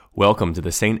Welcome to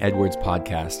the St. Edward's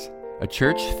Podcast, a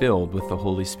church filled with the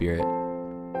Holy Spirit.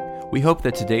 We hope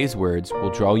that today's words will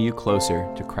draw you closer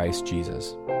to Christ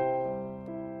Jesus.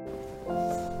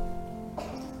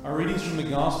 Our readings from the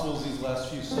Gospels these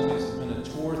last few Sundays have been a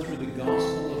tour through the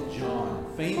Gospel of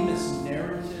John. Famous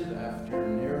narrative after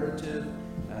narrative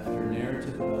after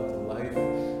narrative about the life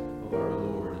of our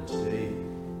Lord. And today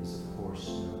is, of course,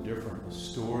 no different. The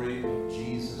story of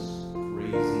Jesus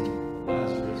raising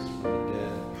Lazarus from the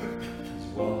dead is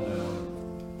well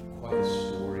known. Quite a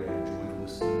story. I enjoyed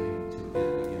listening to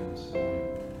it again this morning.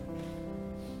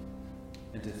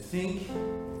 And to think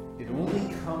it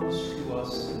only comes to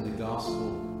us in the Gospel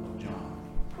of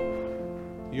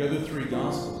John. The other three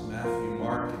Gospels, Matthew,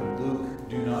 Mark, and Luke,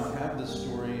 do not have the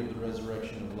story of the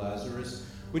resurrection of Lazarus,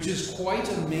 which is quite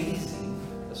amazing.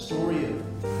 A story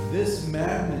of this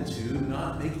magnitude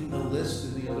not making the list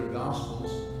in the other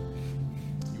Gospels.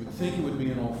 You would think it would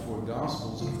be in all four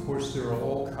Gospels, and of course there are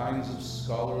all kinds of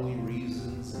scholarly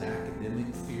reasons and academic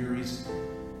theories,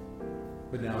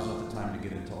 but now's not the time to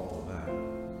get into all of that.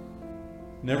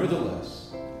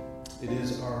 Nevertheless, it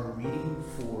is our reading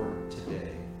for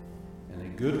today, and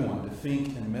a good one to think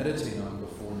and meditate on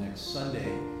before next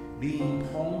Sunday, being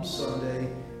Palm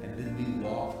Sunday, and then we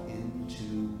walk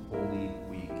into Holy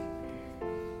Week.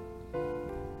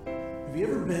 Have you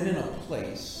ever been in a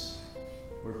place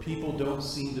where people don't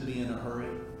seem to be in a hurry?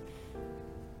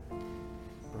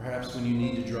 Perhaps when you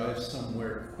need to drive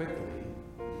somewhere quickly,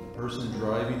 the person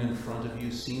driving in front of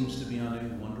you seems to be on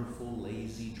a wonderful,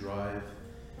 lazy drive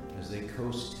as they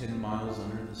coast 10 miles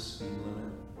under the speed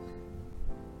limit.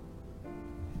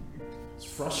 It's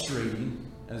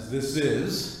frustrating as this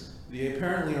is. They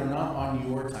apparently are not on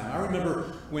your time. I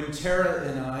remember when Tara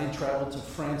and I traveled to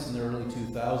France in the early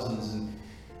 2000s, and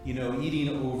eating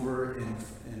over in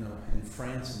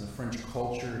France and the French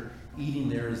culture, eating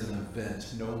there is an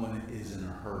event. No one is in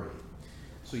a hurry.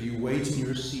 So you wait in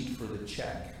your seat for the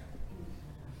check.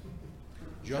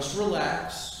 Just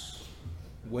relax,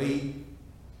 wait.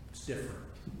 It's different.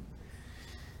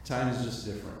 Time is just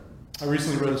different. I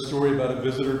recently read a story about a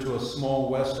visitor to a small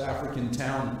West African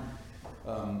town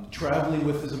traveling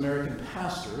with his American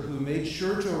pastor, who made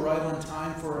sure to arrive on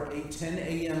time for a 10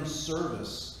 a.m.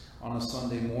 service on a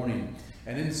Sunday morning.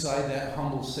 And inside that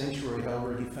humble sanctuary,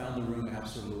 however, he found the room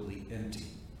absolutely empty.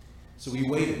 So he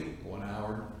waited 1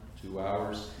 hour, 2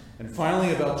 hours, and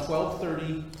finally about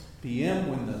 12:30 p.m.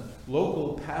 when the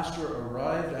local pastor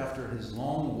arrived after his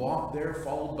long walk there,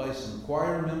 followed by some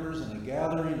choir members and a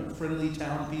gathering of friendly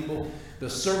town people, the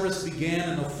service began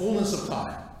in the fullness of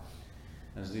time.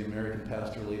 As the American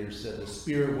pastor later said, the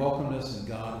Spirit welcomed us and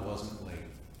God wasn't late.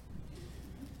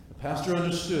 The pastor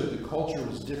understood the culture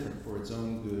was different for its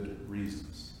own good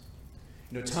reasons.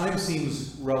 Time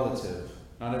seems relative.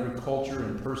 Not every culture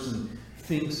and person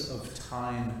thinks of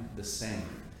time the same.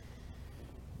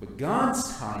 But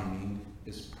God's timing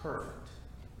is perfect,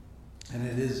 and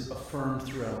it is affirmed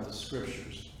throughout the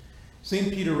Scriptures.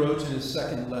 St. Peter wrote in his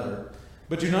second letter,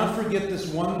 "But do not forget this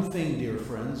one thing, dear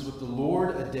friends. With the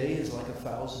Lord, a day is like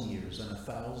 1,000 years, and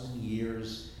 1,000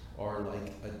 years are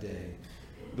like a day.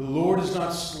 The Lord is not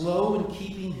slow in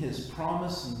keeping his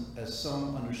promise, as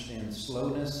some understand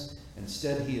slowness.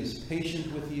 Instead, he is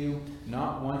patient with you,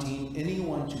 not wanting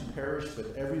anyone to perish,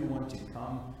 but everyone to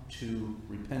come to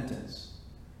repentance."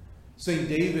 St.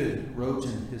 David wrote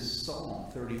in his Psalm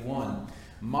 31,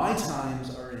 "My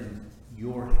times are in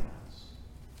your hands."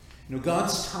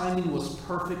 God's timing was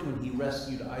perfect when he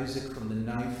rescued Isaac from the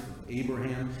knife of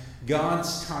Abraham.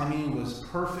 God's timing was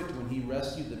perfect when he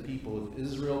rescued the people of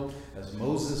Israel as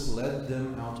Moses led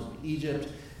them out of Egypt.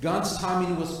 God's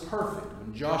timing was perfect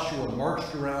when Joshua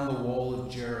marched around the wall of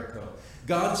Jericho.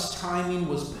 God's timing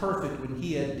was perfect when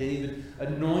he had David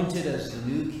anointed as the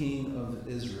new king of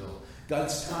Israel.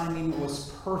 God's timing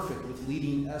was perfect with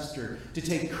leading Esther to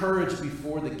take courage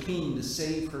before the king to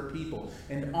save her people.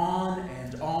 And on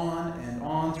and on and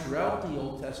on throughout the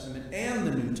Old Testament and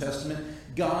the New Testament,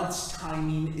 God's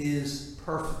timing is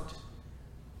perfect.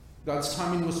 God's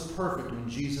timing was perfect when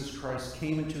Jesus Christ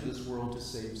came into this world to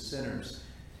save sinners.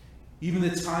 Even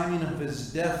the timing of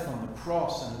his death on the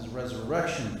cross and his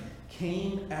resurrection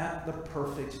came at the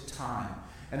perfect time.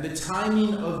 And the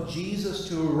timing of Jesus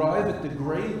to arrive at the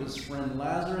grave of his friend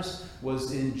Lazarus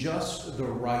was in just the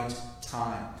right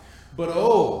time. But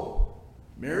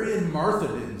Mary and Martha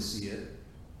didn't see it.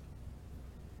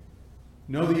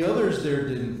 No, the others there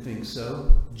didn't think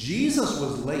so. Jesus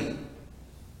was late,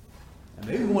 and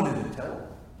they wanted to tell him.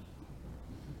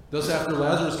 Thus, after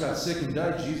Lazarus got sick and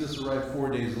died, Jesus arrived 4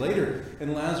 days later,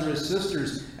 and Lazarus'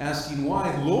 sisters asking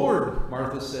why. "Lord,"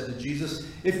 Martha said to Jesus,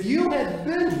 "if you had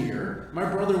been here, my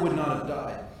brother would not have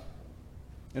died."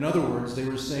 In other words, they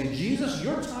were saying, Jesus,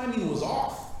 your timing was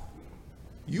off.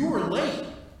 You were late.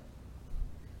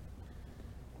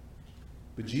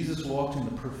 But Jesus walked in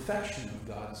the perfection of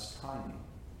God's timing.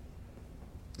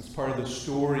 This part of the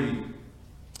story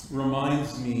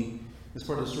reminds me,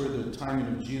 the timing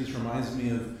of Jesus reminds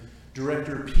me of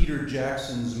director Peter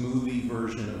Jackson's movie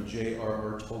version of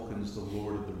J.R.R. Tolkien's The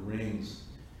Lord of the Rings.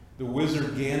 The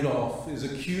wizard Gandalf is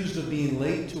accused of being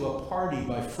late to a party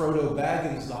by Frodo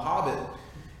Baggins, the Hobbit.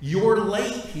 "You're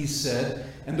late," he said,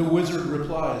 and the wizard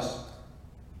replies,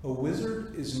 "A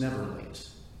wizard is never late,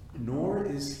 nor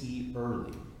is he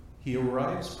early. He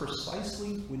arrives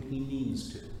precisely when he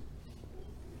means to."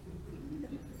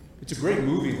 It's a great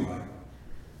movie line.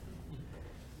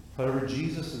 However,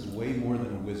 Jesus is way more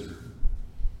than a wizard.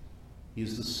 He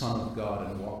is the Son of God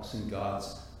and walks in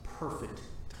God's perfect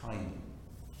timing.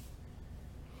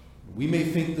 We may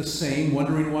think the same,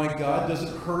 wondering why God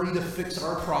doesn't hurry to fix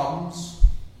our problems.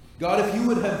 God, if you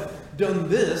would have done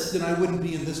this, then I wouldn't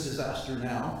be in this disaster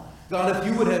now. God, if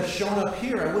you would have shown up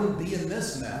here, I wouldn't be in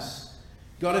this mess.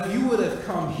 God, if you would have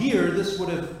come here, this would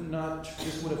have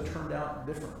turned out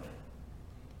differently.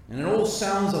 And it all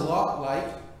sounds a lot like,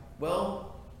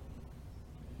 well,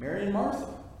 Mary and Martha.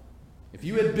 If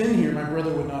you had been here, my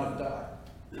brother would not have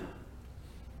died.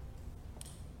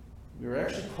 We are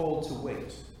actually called to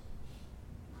wait.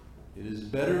 It is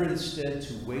better instead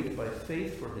to wait by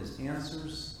faith for his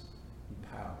answers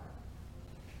and power.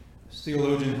 As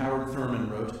theologian Howard Thurman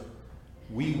wrote,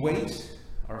 "We wait,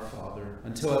 our Father,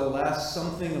 until at last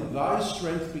something of thy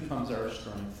strength becomes our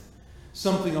strength,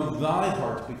 something of thy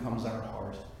heart becomes our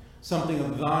heart, something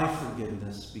of thy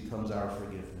forgiveness becomes our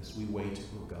forgiveness." We wait,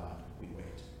 O God, we wait.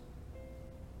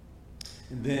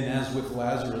 And then, as with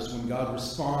Lazarus, when God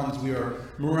responds, we are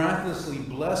miraculously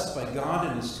blessed by God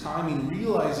and his timing,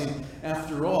 realizing,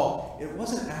 after all, it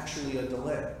wasn't actually a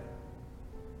delay.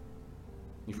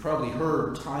 You've probably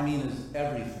heard timing is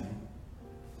everything,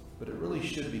 but it really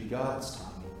should be God's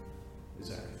timing is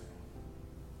everything.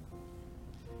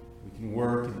 We can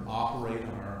work and operate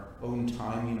on our own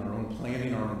timing, our own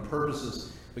planning, our own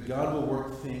purposes, but God will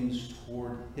work things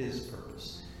toward his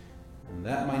purpose. And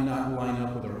that might not line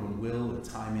up with our own will and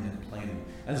timing and planning.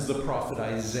 As the prophet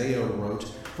Isaiah wrote,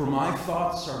 "For my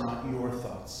thoughts are not your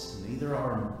thoughts, neither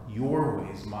are your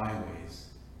ways my ways,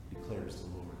 declares the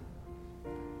Lord."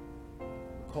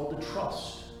 We're called to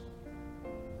trust,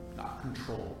 not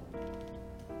control.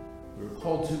 We're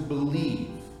called to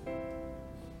believe,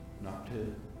 not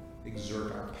to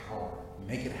exert our power,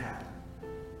 make it happen.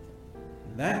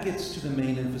 And that gets to the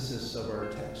main emphasis of our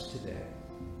text today.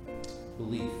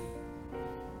 Belief.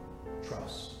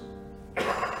 Trust.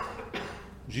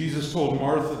 Jesus told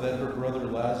Martha that her brother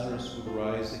Lazarus would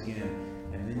rise again.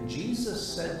 And then Jesus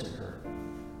said to her,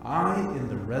 "I am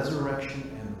the resurrection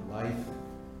and the life.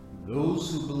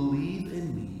 Those who believe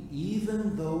in me,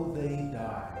 even though they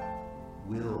die,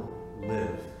 will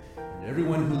live. And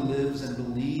everyone who lives and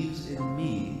believes in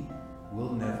me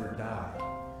will never die.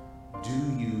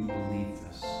 Do you believe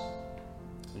this?"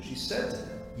 And she said to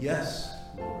him, "Yes,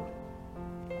 Lord.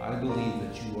 I believe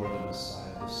that you are the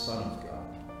Messiah, the Son of God,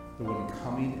 the one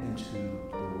coming into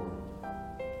the world."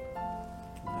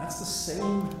 And that's the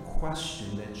same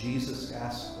question that Jesus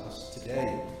asks us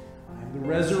today. "I am the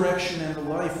resurrection and the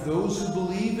life. Those who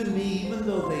believe in me, even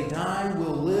though they die,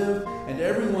 will live, and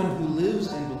everyone who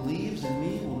lives and believes in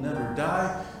me will never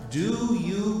die. Do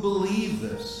you believe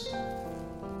this?"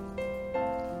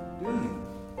 Do you?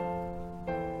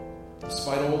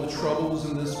 Despite all the troubles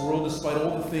in this world, despite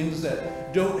all the things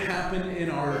that don't happen in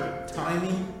our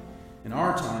timing,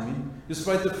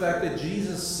 despite the fact that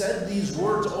Jesus said these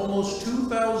words almost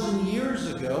 2,000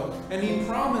 years ago, and he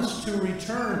promised to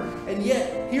return, and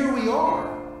yet here we are.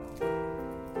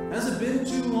 Has it been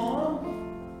too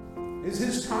long? Is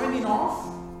his timing off?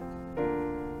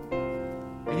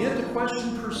 And yet the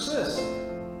question persists.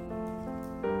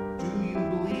 Do you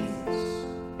believe this?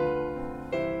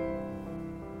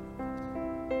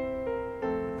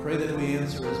 Pray that we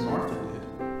answer as Martha did.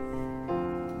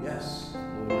 Yes,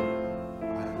 Lord,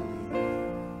 I believe.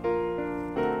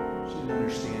 She didn't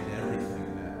understand everything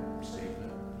in that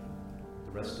statement.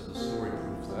 The rest of the story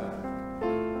proves that.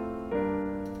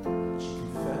 She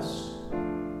confessed,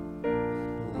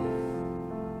 believed.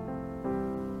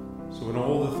 So in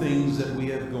all the things that we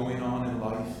have going on in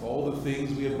life, all the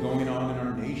things we have going on in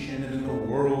our nation and in the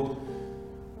world,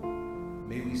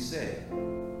 may we say,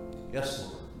 yes,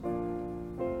 Lord.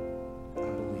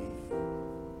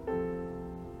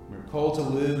 Called to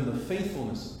live in the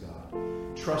faithfulness of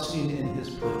God, trusting in his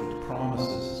perfect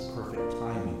promises, his perfect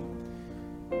timing.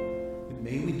 And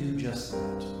may we do just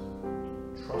that,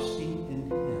 trusting in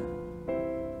him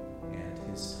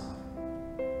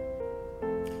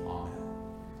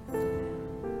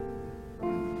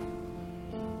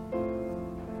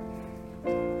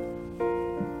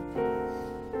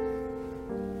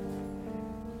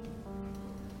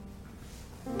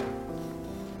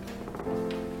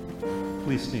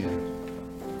Please stand.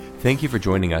 Thank you for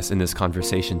joining us in this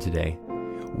conversation today.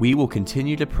 We will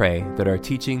continue to pray that our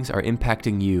teachings are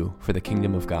impacting you for the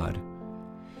kingdom of God.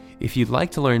 If you'd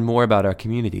like to learn more about our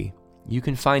community, you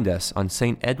can find us on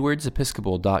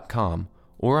stedwardsepiscopal.com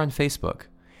or on Facebook.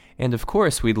 And of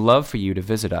course, we'd love for you to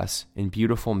visit us in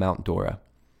beautiful Mount Dora.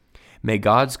 May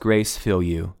God's grace fill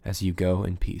you as you go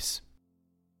in peace.